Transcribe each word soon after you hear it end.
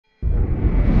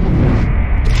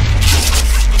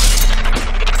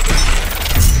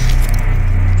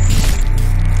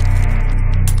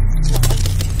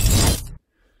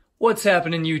What's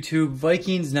happening, YouTube?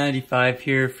 Vikings95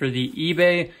 here for the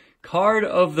eBay card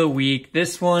of the week.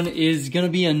 This one is going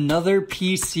to be another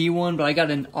PC one, but I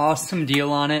got an awesome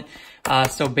deal on it.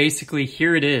 So basically,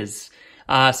 here it is.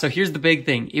 So here's the big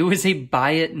thing. It was a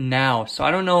buy it now. So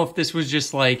I don't know if this was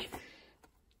just like,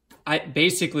 I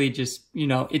basically just, you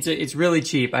know, it's really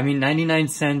cheap. I mean, 99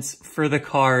 cents for the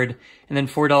card and then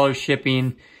 $4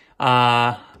 shipping.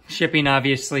 Shipping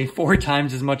obviously 4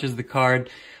 times as much as the card.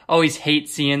 Always hate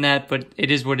seeing that, but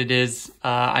it is what it is.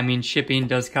 I mean, shipping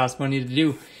does cost money to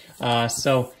do.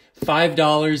 So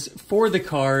 $5 for the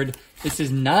card. This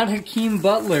is not Hakeem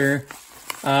Butler,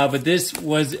 but this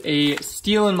was a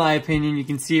steal in my opinion. You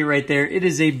can see it right there. It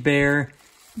is a Bear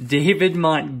David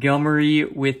Montgomery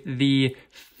with the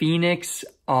Phoenix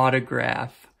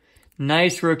autograph.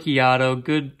 Nice rookie auto.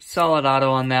 Good solid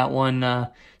auto on that one.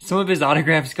 Some of his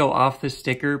autographs go off the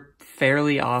sticker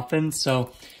fairly often,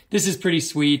 so this is pretty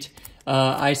sweet.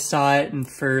 I saw it, and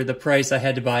for the price, I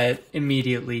had to buy it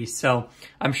immediately. So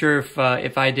I'm sure if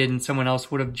I didn't, someone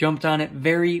else would have jumped on it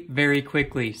very, very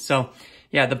quickly. So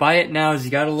yeah, the buy it now is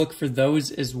you got to look for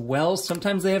those as well.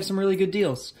 Sometimes they have some really good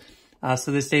deals.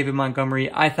 So this David Montgomery,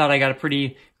 I thought I got a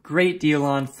pretty great deal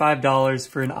on, $5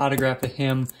 for an autograph of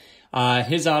him.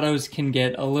 His autos can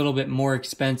get a little bit more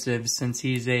expensive since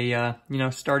he's a,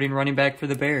 starting running back for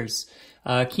the Bears.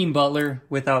 Hakeem Butler,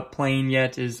 without playing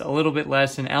yet, is a little bit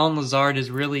less, and Allen Lazard is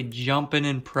really jumping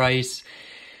in price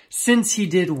since he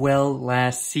did well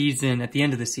last season, at the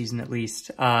end of the season at least.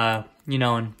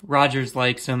 And Rodgers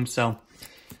likes him, so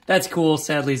that's cool.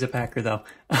 Sadly, he's a Packer, though.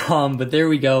 But there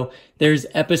we go. There's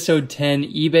episode 10,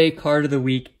 eBay card of the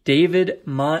week, David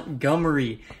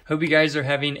Montgomery. Hope you guys are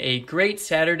having a great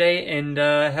Saturday and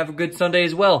have a good Sunday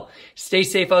as well. Stay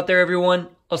safe out there, everyone.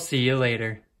 I'll see you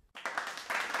later.